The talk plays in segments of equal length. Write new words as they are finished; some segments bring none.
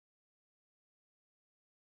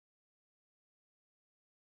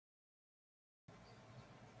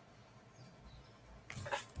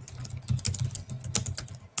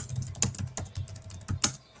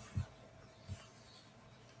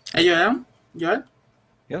Hey, Joel? Joel?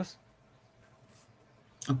 Yes.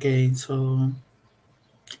 Okay, so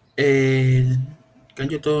uh, can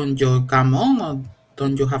you turn your cam on or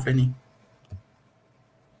don't you have any?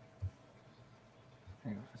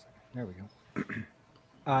 Hang on a second. There we go.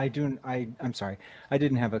 I do. I'm sorry. I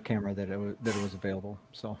didn't have a camera that it was available,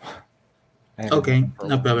 so I haven't had Okay, one for a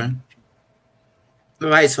no while. problem.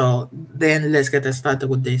 Right, so then let's get started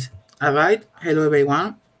with this. All right, hello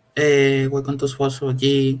everyone. Welcome to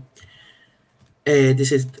FOSS4G.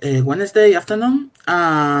 This is Wednesday afternoon.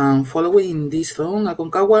 Following this from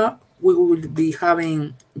Aconcagua, we will be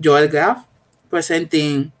having Joel Graf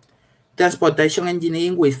presenting transportation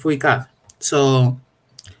engineering with FreeCAD. So,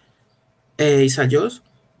 it's a yours.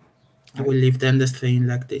 I All right. will leave them the screen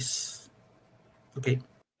like this. Okay.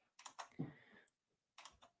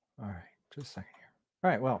 All right. Just a second here. All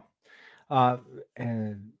right. Well, uh,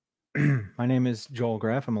 and my name is Joel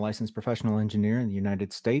Graff. I'm a licensed professional engineer in the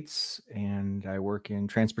United States, and I work in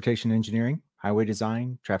transportation engineering, highway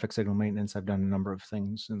design, traffic signal maintenance. I've done a number of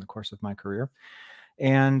things in the course of my career.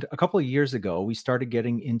 And a couple of years ago, we started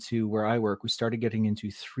getting into where I work, we started getting into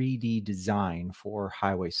 3D design for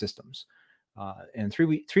highway systems. And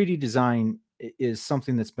 3D design is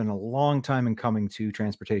something that's been a long time in coming to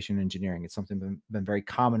transportation engineering. It's something been very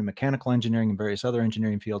common in mechanical engineering and various other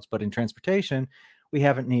engineering fields, but in transportation, we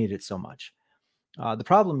haven't needed it so much. The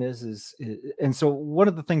problem and so one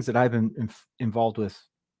of the things that I've been involved with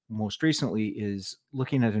most recently is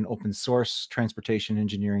looking at an open source transportation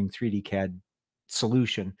engineering 3D CAD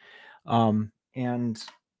solution. And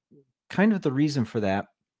kind of the reason for that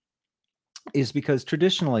is because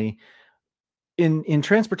traditionally in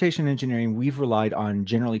transportation engineering, we've relied on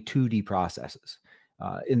generally 2D processes.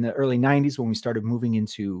 In the early 90s, when we started moving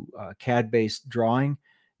into CAD based drawing,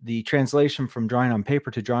 the translation from drawing on paper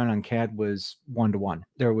to drawing on CAD was one to one.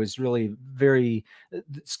 There was really the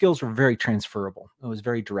skills were very transferable. It was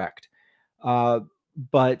very direct. Uh,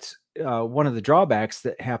 but one of the drawbacks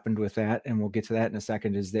that happened with that, and we'll get to that in a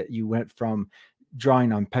second, is that you went from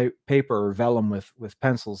drawing on paper or vellum with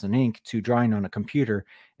pencils and ink to drawing on a computer.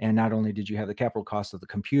 And not only did you have the capital cost of the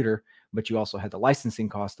computer, but you also had the licensing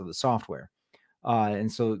cost of the software.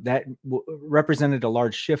 And so that represented a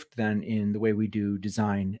large shift then in the way we do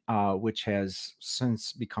design, which has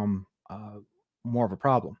since become more of a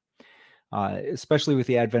problem, especially with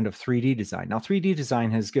the advent of 3D design. Now, 3D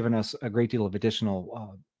design has given us a great deal of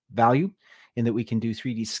additional value in that we can do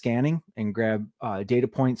 3D scanning and grab data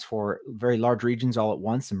points for very large regions all at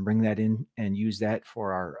once and bring that in and use that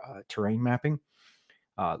for our terrain mapping,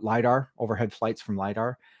 LiDAR, overhead flights from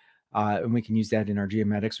LiDAR. And we can use that in our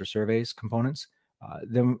geomatics or surveys components.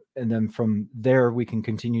 Then from there, we can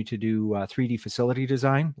continue to do 3D facility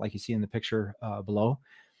design, like you see in the picture below,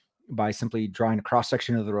 by simply drawing a cross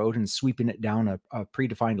section of the road and sweeping it down a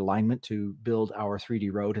predefined alignment to build our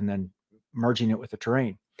 3D road and then merging it with the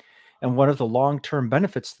terrain. And one of the long-term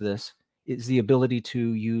benefits to this is the ability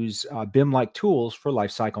to use BIM-like tools for life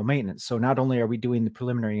cycle maintenance. So not only are we doing the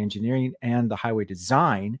preliminary engineering and the highway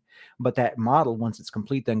design, but that model, once it's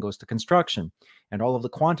complete, then goes to construction. And all of the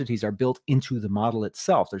quantities are built into the model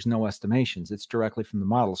itself. There's no estimations. It's directly from the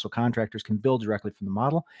model. So contractors can build directly from the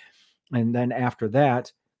model. And then after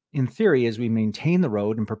that, in theory, as we maintain the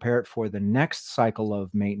road and prepare it for the next cycle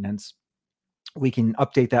of maintenance, we can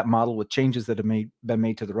update that model with changes that have been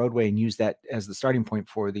made to the roadway and use that as the starting point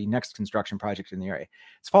for the next construction project in the area.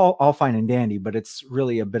 It's all fine and dandy, but it's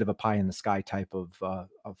really a bit of a pie in the sky type of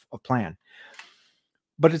plan.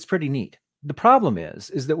 But it's pretty neat. The problem is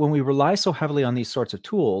that when we rely so heavily on these sorts of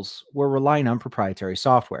tools, we're relying on proprietary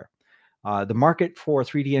software. The market for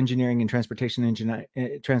 3D engineering and transportation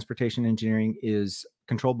engineering is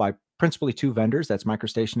controlled by principally two vendors. That's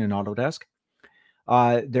MicroStation and Autodesk.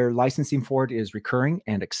 Their licensing for it is recurring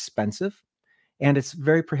and expensive, and it's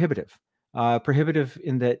very prohibitive. Prohibitive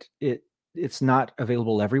in that it's not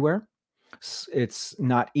available everywhere. It's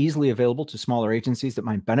not easily available to smaller agencies that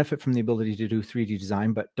might benefit from the ability to do 3D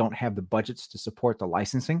design, but don't have the budgets to support the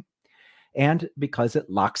licensing. And because it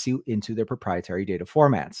locks you into their proprietary data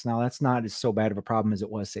formats. Now, that's not as so bad of a problem as it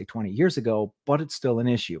was, say, 20 years ago, but it's still an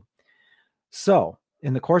issue. So,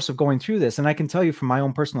 in the course of going through this, and I can tell you from my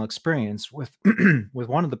own personal experience with with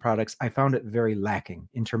one of the products, I found it very lacking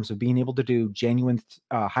in terms of being able to do genuine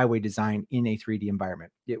highway design in a 3D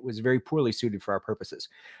environment. It was very poorly suited for our purposes.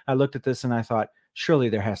 I looked at this and I thought, surely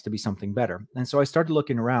there has to be something better. And so I started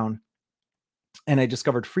looking around, and I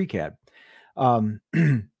discovered FreeCAD. Um,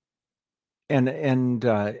 and and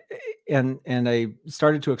uh, and I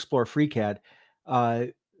started to explore FreeCAD uh,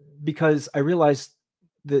 because I realized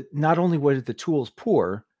that not only were the tools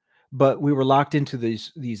poor, but we were locked into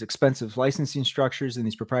these expensive licensing structures and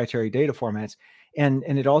these proprietary data formats. And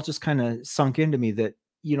it all just kind of sunk into me that,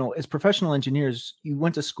 as professional engineers, you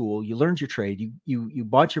went to school, you learned your trade, you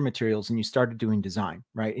bought your materials, and you started doing design,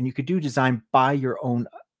 right? And you could do design by your own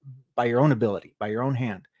ability, by your own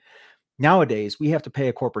hand. Nowadays, we have to pay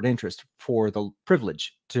a corporate interest for the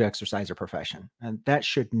privilege to exercise a profession, and that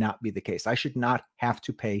should not be the case. I should not have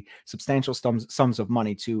to pay substantial sums of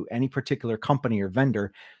money to any particular company or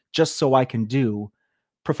vendor just so I can do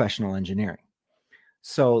professional engineering.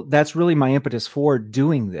 So that's really my impetus for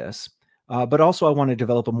doing this. But also, I want to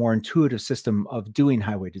develop a more intuitive system of doing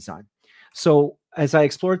highway design. So as I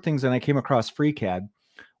explored things and I came across FreeCAD,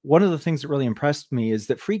 one of the things that really impressed me is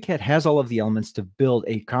that FreeCAD has all of the elements to build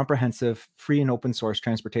a comprehensive, free and open source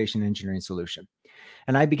transportation engineering solution.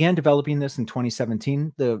 And I began developing this in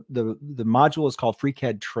 2017. The module is called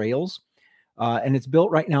FreeCAD Trails, and it's built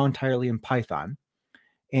right now entirely in Python.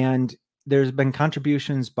 And there's been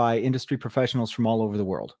contributions by industry professionals from all over the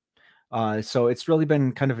world. So it's really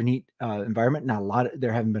been kind of a neat environment.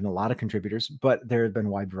 There haven't been a lot of contributors, but there have been a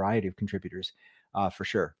wide variety of contributors for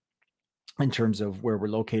sure, in terms of where we're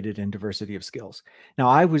located and diversity of skills. Now,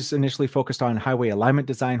 I was initially focused on highway alignment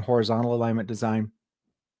design, horizontal alignment design,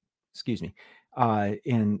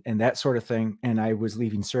 and that sort of thing. And I was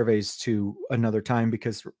leaving surveys to another time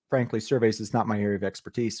because, frankly, surveys is not my area of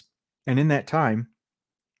expertise. And in that time,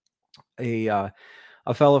 a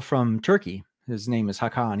fellow from Turkey, his name is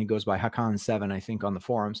Hakan, he goes by Hakan7, I think, on the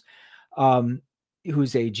forums,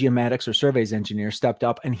 who's a geomatics or surveys engineer, stepped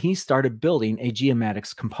up and he started building a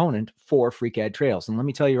geomatics component for FreeCAD Trails. And let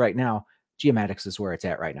me tell you right now, geomatics is where it's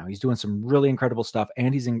at right now. He's doing some really incredible stuff,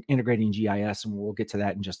 and he's integrating GIS, and we'll get to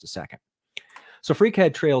that in just a second. So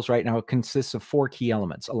FreeCAD Trails right now consists of 4 key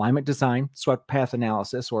elements: alignment design, swept path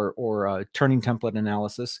analysis, or turning template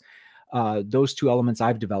analysis. Those 2 elements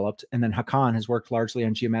I've developed, and then Hakan has worked largely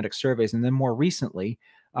on geomatic surveys. And then more recently,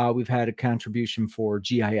 we've had a contribution for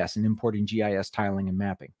GIS and importing GIS tiling and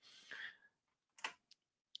mapping.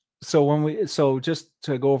 So just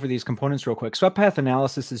to go over these components real quick, swept path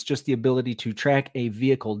analysis is just the ability to track a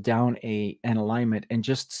vehicle down an alignment and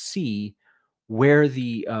just see where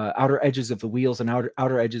the outer edges of the wheels and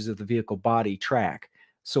outer edges of the vehicle body track,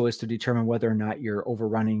 so as to determine whether or not you're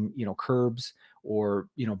overrunning, curbs, or,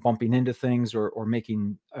 bumping into things, or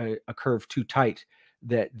making a curve too tight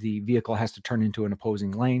that the vehicle has to turn into an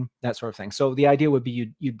opposing lane, that sort of thing. So the idea would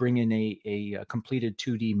be you'd bring in a completed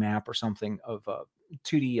 2D map or something of a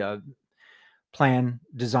 2D plan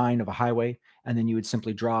design of a highway, and then you would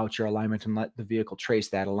simply draw out your alignment and let the vehicle trace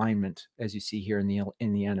that alignment, as you see here in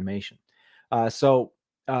the animation.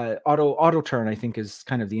 Auto turn, I think, is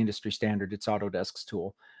kind of the industry standard. It's Autodesk's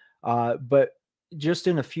tool. But just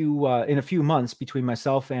in a few months, between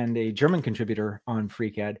myself and a German contributor on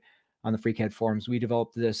FreeCAD, on the FreeCAD forums, we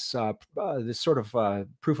developed this sort of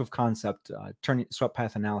proof of concept swept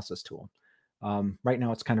path analysis tool. Right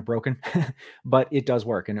now it's kind of broken, but it does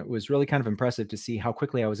work. And it was really kind of impressive to see how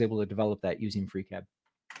quickly I was able to develop that using FreeCAD.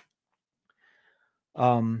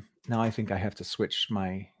 Now I think I have to switch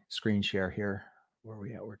my screen share here. Where are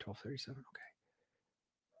we at? We're 12:37. Okay.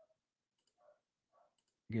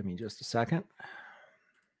 Give me just a second.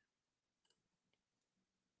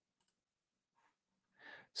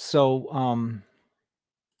 So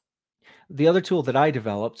the other tool that I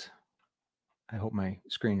developed, I hope my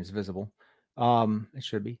screen is visible. It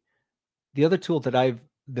should be. The other tool that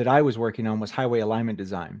I was working on was highway alignment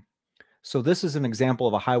design. So this is an example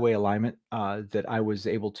of a highway alignment that I was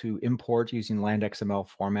able to import using LandXML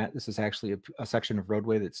format. This is actually a section of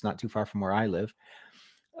roadway that's not too far from where I live.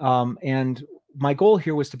 And my goal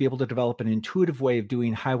here was to be able to develop an intuitive way of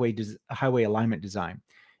doing highway alignment design.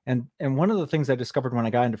 And one of the things I discovered when I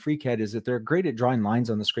got into FreeCAD is that they're great at drawing lines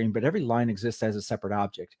on the screen, but every line exists as a separate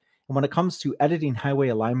object. And when it comes to editing highway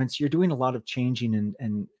alignments, you're doing a lot of changing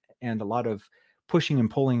and a lot of pushing and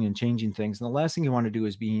pulling and changing things. And the last thing you want to do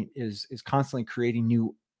is constantly creating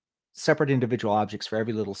new separate individual objects for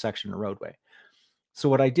every little section of roadway. So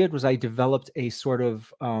what I did was I developed a sort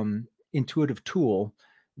of intuitive tool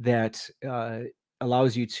that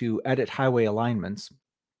allows you to edit highway alignments.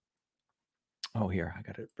 Oh, here, I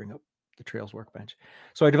got to bring up the Trails workbench.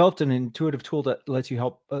 So I developed an intuitive tool that lets you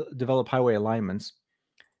help develop highway alignments.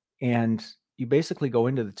 And you basically go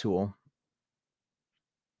into the tool.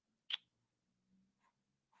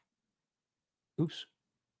 Oops,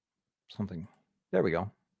 something. There we go.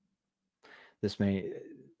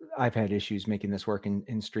 I've had issues making this work in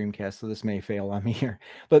Streamcast, so this may fail on me here.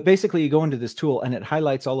 But basically, you go into this tool, and it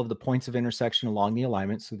highlights all of the points of intersection along the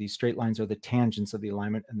alignment. So these straight lines are the tangents of the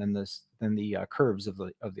alignment, and then the curves of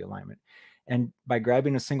the alignment. And by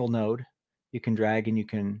grabbing a single node, you can drag and you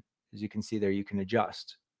can, as you can see there, you can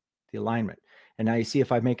adjust the alignment. And now you see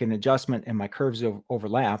if I make an adjustment and my curves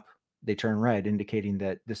overlap, they turn red, indicating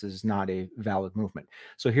that this is not a valid movement.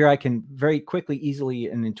 So here I can very quickly, easily,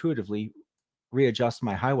 and intuitively readjust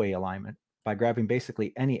my highway alignment by grabbing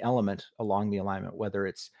basically any element along the alignment, whether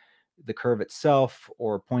it's the curve itself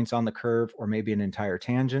or points on the curve or maybe an entire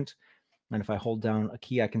tangent. And if I hold down a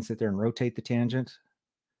key, I can sit there and rotate the tangent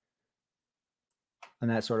and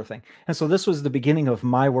that sort of thing. And so this was the beginning of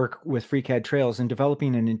my work with FreeCAD Trails and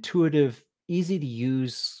developing an intuitive, easy to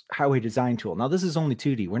use highway design tool. Now this is only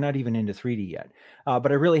 2D. We're not even into 3D yet,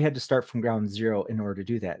 but I really had to start from ground zero in order to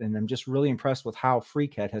do that. And I'm just really impressed with how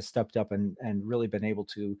FreeCAD has stepped up and really been able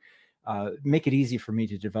to make it easy for me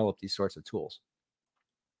to develop these sorts of tools.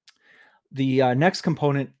 The next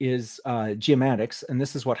component is geomatics, and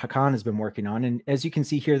this is what Hakan has been working on. And as you can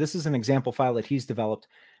see here, this is an example file that he's developed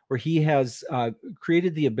where he has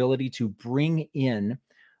created the ability to bring in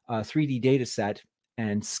a 3D data set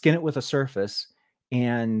and skin it with a surface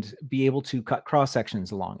and be able to cut cross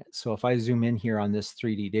sections along it. So if I zoom in here on this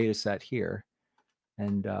 3D data set here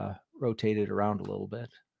and rotate it around a little bit,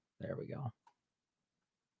 there we go.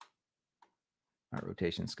 My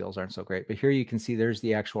rotation skills aren't so great, but here you can see there's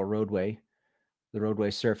the actual roadway, the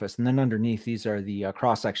roadway surface. And then underneath, these are the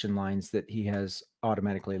cross-section lines that he has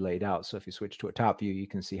automatically laid out. So if you switch to a top view, you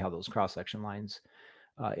can see how those cross-section lines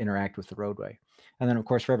interact with the roadway. And then, of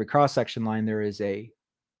course, for every cross-section line, there is a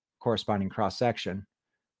corresponding cross-section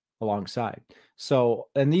alongside. So,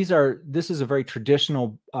 and this is a very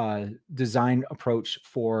traditional design approach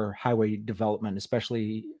for highway development,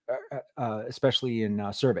 especially in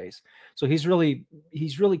surveys. So he's really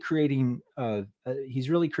creating in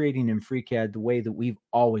FreeCAD the way that we've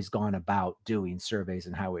always gone about doing surveys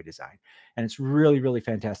and highway design. And it's really, really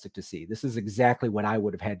fantastic to see. This is exactly what I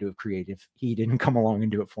would have had to have created if he didn't come along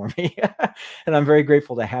and do it for me. And I'm very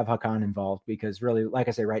grateful to have Hakan involved because really, like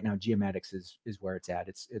I say, right now, geomatics is where it's at.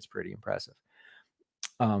 It's pretty impressive.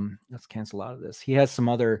 Let's cancel out of this. He has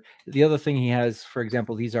the other thing he has, for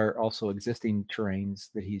example, these are also existing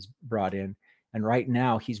terrains that he's brought in. And right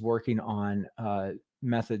now he's working on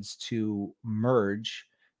methods to merge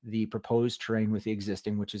the proposed terrain with the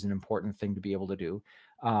existing, which is an important thing to be able to do.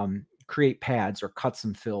 Create pads or cuts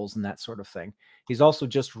and fills and that sort of thing. He's also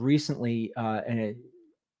just recently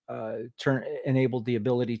enabled the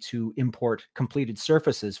ability to import completed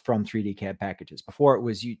surfaces from 3D CAD packages. Before it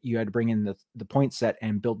was you had to bring in the point set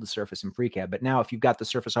and build the surface in FreeCAD. But now if you've got the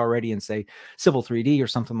surface already in, say, Civil 3D or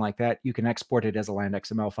something like that, you can export it as a land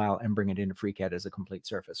XML file and bring it into FreeCAD as a complete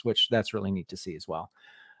surface, which that's really neat to see as well.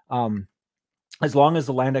 As long as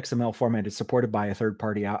the land XML format is supported by a third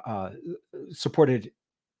party,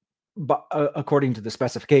 according to the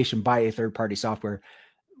specification by a third party software,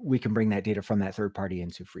 we can bring that data from that third party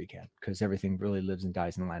into FreeCAD because everything really lives and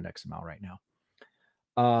dies in land XML right now.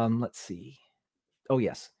 Let's see. Oh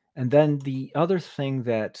yes. And then the other thing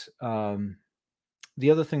that's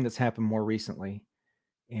happened more recently,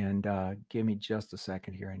 and give me just a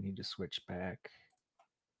second here. I need to switch back.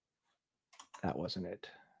 That wasn't it.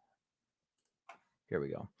 Here we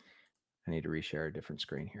go. I need to reshare a different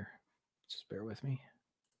screen here. Just bear with me.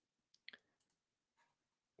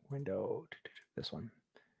 Window, this one.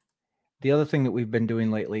 The other thing that we've been doing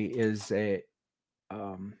lately is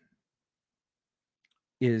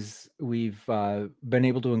we've been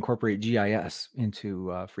able to incorporate GIS into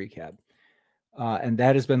FreeCAD. And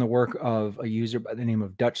that has been the work of a user by the name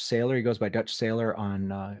of Dutch Sailor. He goes by Dutch Sailor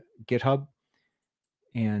on GitHub.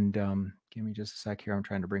 And give me just a sec here. I'm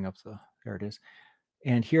trying to bring up there it is.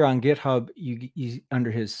 And here on GitHub, you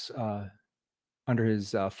under his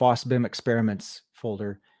FOSS4G experiments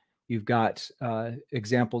folder, you've got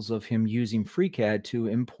examples of him using FreeCAD to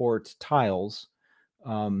import tiles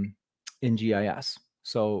in GIS.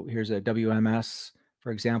 So here's a WMS,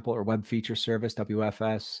 for example, or Web Feature Service,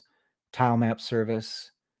 WFS, tile map service,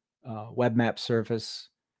 web map service,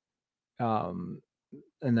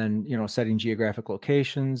 and then, setting geographic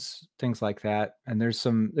locations, things like that. And there's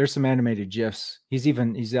some animated GIFs.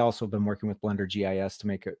 He's also been working with Blender GIS to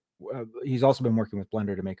make it. He's also been working with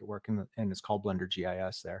Blender to make it work, and it's called Blender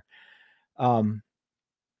GIS there.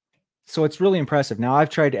 So it's really impressive. Now I've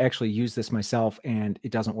tried to actually use this myself, and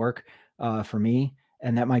it doesn't work for me.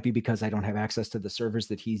 And that might be because I don't have access to the servers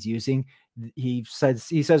that he's using. He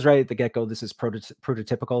says right at the get-go, this is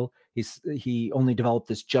prototypical. He only developed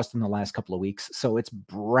this just in the last couple of weeks. So it's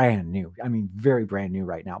brand new. I mean, very brand new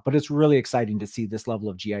right now. But it's really exciting to see this level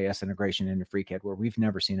of GIS integration into FreeCAD where we've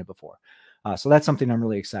never seen it before. So that's something I'm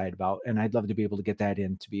really excited about. And I'd love to be able to get that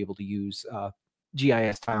in to be able to use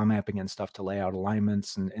GIS tile mapping and stuff to lay out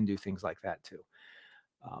alignments and do things like that too.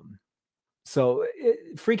 So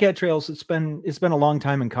FreeCAD Trails, it's been a long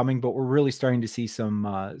time in coming, but we're really starting to see some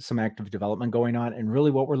active development going on. And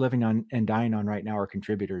really what we're living on and dying on right now are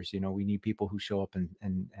contributors. We need people who show up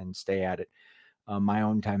and stay at it. My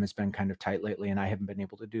own time has been kind of tight lately, and I haven't been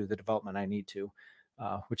able to do the development I need to,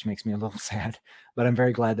 which makes me a little sad. But I'm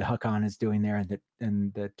very glad that Hakan is doing there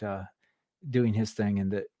and that doing his thing,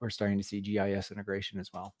 and that we're starting to see GIS integration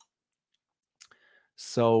as well.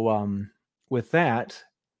 So with that,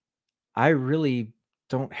 I really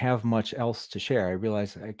don't have much else to share. I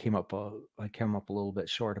realize I came up a little bit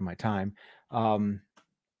short of my time.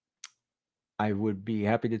 I would be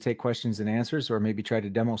happy to take questions and answers, or maybe try to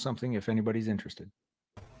demo something if anybody's interested.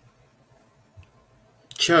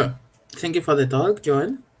 Sure. Thank you for the talk,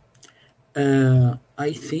 Joel.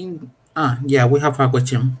 I think, yeah, we have a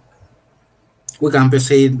question. We can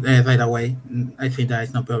proceed right away. I think there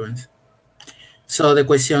is no problems. So the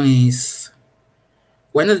question is,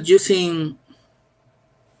 why not using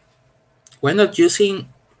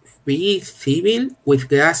FreeCivil with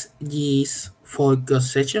grass GIS for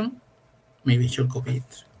cross section? Maybe I should copy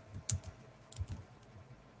it.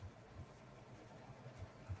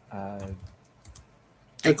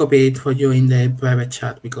 I copy it for you in the private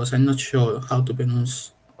chat because I'm not sure how to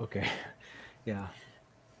pronounce. Okay. Yeah.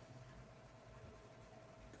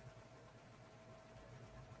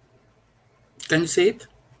 Can you see it?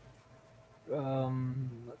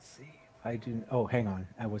 Let's see. I didn't. Oh, hang on.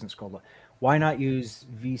 I wasn't scrolled up. Why not use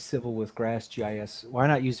vCivil with Grass GIS? Why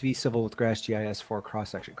not use vCivil with Grass GIS for cross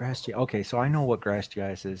section? Grass GIS. Okay, so I know what Grass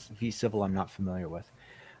GIS is. vCivil, I'm not familiar with.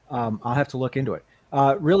 I'll have to look into it.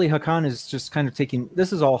 Really, Hakan is just kind of taking.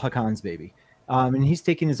 This is all Hakan's baby, and he's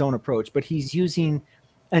taking his own approach. But he's using,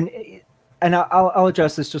 and I'll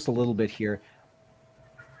address this just a little bit here.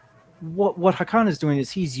 What Hakan is doing is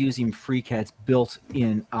he's using FreeCAD's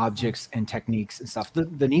built-in objects and techniques and stuff.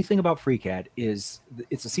 The neat thing about FreeCAD is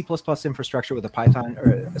it's a C++ infrastructure with a Python,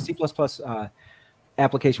 or a C++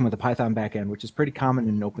 application with a Python backend, which is pretty common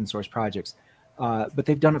in open source projects. But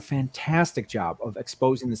they've done a fantastic job of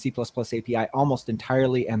exposing the C++ API almost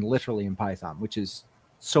entirely and literally in Python, which is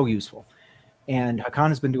so useful. And Hakan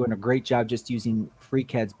has been doing a great job just using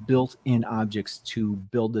FreeCAD's built-in objects to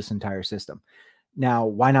build this entire system. Now,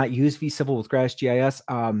 why not use vCivil with Grass GIS?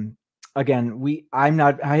 Again, I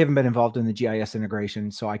haven't been involved in the GIS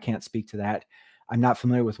integration, so I can't speak to that. I'm not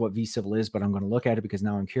familiar with what vCivil is, but I'm going to look at it because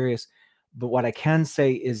now I'm curious. But what I can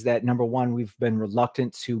say is that, number one, we've been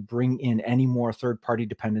reluctant to bring in any more third-party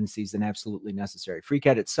dependencies than absolutely necessary.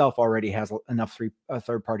 FreeCAD itself already has enough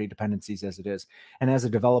third-party dependencies as it is. And as a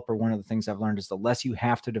developer, one of the things I've learned is the less you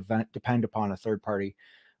have to depend upon a third party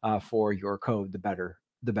for your code, the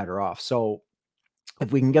better off. So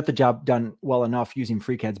if we can get the job done well enough using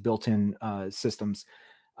FreeCAD's built-in systems,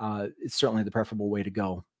 it's certainly the preferable way to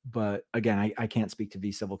go. But again, I can't speak to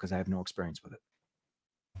vCivil because I have no experience with it.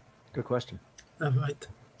 Good question. All right.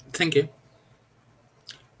 Thank you.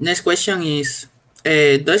 Next question is,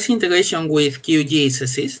 does integration with QGIS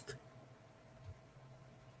exist?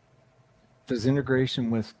 Does integration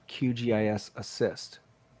with QGIS assist?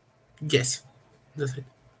 Yes, that's it.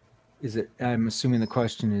 Is it? I'm assuming the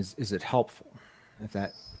question is it helpful? If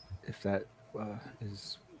that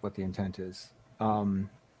is what the intent is.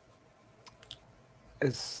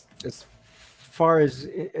 As far as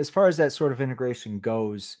that sort of integration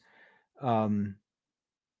goes, we're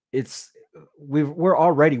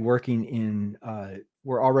already working in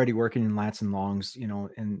lats and longs,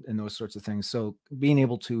 and those sorts of things. So being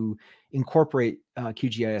able to incorporate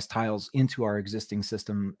QGIS tiles into our existing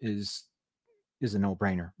system is a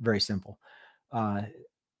no-brainer. Very simple.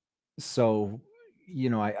 So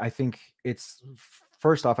I think it's,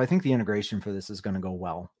 first off, I think the integration for this is going to go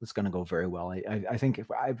well. It's going to go very well. I think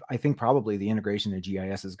probably the integration of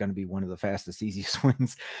GIS is going to be one of the fastest, easiest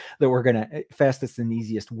wins that fastest and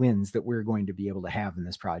easiest wins that we're going to be able to have in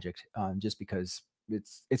this project, just because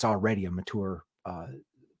it's already a mature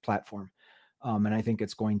platform. And I think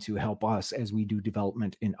it's going to help us as we do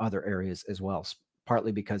development in other areas as well,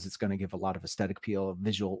 partly because it's going to give a lot of aesthetic appeal,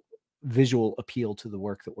 visual appeal to the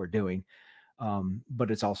work that we're doing.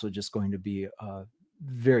 But it's also just going to be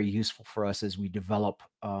very useful for us as we develop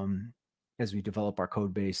our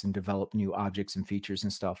code base and develop new objects and features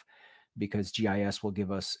and stuff, because GIS will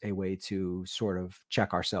give us a way to sort of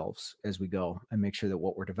check ourselves as we go and make sure that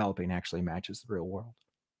what we're developing actually matches the real world.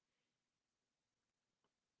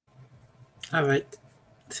 All right.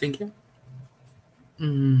 Thank you.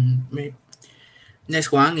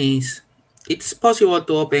 Next one is, it's possible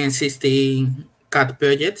to open existing CAD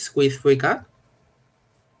projects with FreeCAD?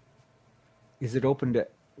 Is it open to?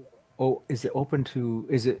 Oh, is it open to?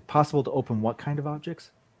 Is it possible to open what kind of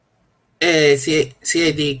objects? CAD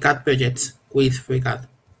CAD projects with FreeCAD.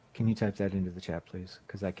 Can you type that into the chat, please?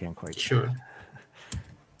 Because I can't quite. Sure.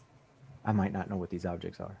 I might not know what these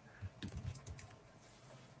objects are.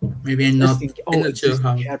 Maybe I'm not sure existing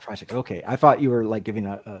how. CAD project. Okay, I thought you were like giving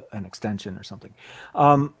an extension or something.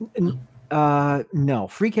 No,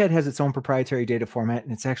 FreeCAD has its own proprietary data format,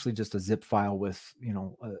 and it's actually just a zip file with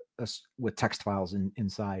with text files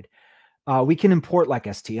inside. We can import like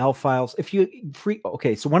STL files.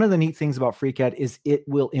 So one of the neat things about FreeCAD is it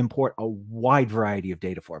will import a wide variety of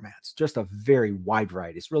data formats, just a very wide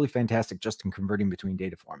variety. It's really fantastic just in converting between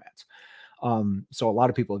data formats. So a lot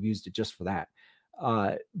of people have used it just for that.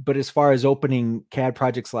 But as far as opening CAD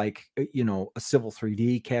projects like, a Civil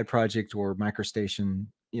 3D CAD project or MicroStation,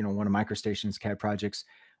 one of MicroStation's CAD projects,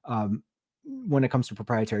 when it comes to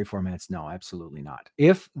proprietary formats, no, absolutely not.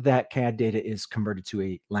 If that CAD data is converted to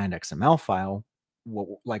a land XML file,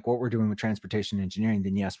 like what we're doing with transportation engineering,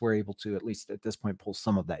 then yes, we're able to, at least at this point, pull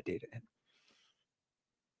some of that data in.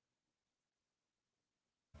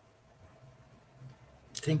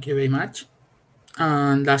 Thank you very much.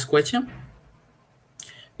 And last question.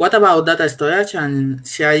 What about data storage and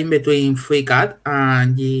sharing between FreeCAD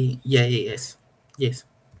and GIS? Yes.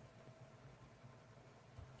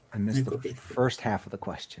 I missed the first half of the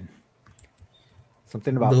question.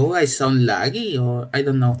 Something about. Do I sound laggy or I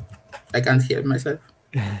don't know? I can't hear myself.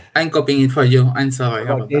 I'm copying it for you. I'm sorry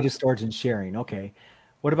about data storage and sharing. Okay.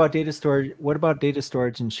 What about data storage? What about data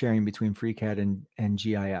storage and sharing between FreeCAD and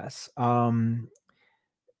GIS?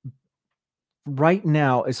 Right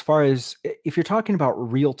now, as far as if you're talking about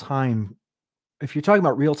real-time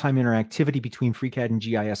interactivity between FreeCAD and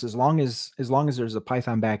GIS, as long as there's a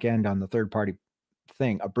Python backend on the third-party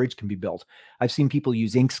thing, a bridge can be built. I've seen people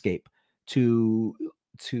use Inkscape to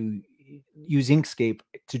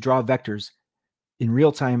draw vectors in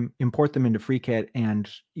real time, import them into FreeCAD, and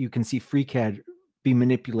you can see FreeCAD be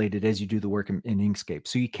manipulated as you do the work in Inkscape.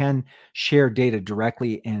 So you can share data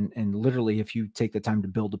directly and literally if you take the time to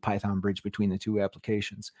build a Python bridge between the two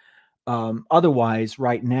applications. Otherwise,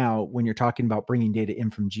 right now, when you're talking about bringing data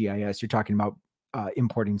in from GIS, you're talking about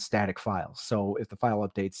importing static files. So if the file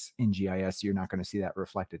updates in GIS, you're not going to see that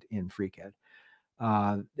reflected in FreeCAD.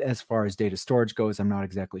 As far as data storage goes, I'm not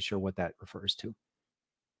exactly sure what that refers to.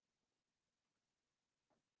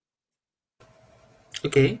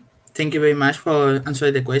 Okay. Thank you very much for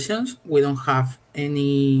answering the questions. We don't have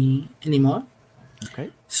any more.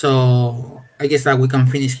 Okay. So I guess that we can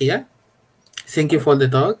finish here. Thank you for the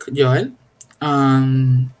talk, Joel.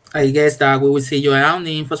 I guess that we will see you around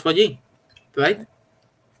in FOSS4G, right?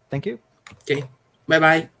 Thank you. Okay.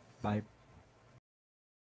 Bye-bye. Bye.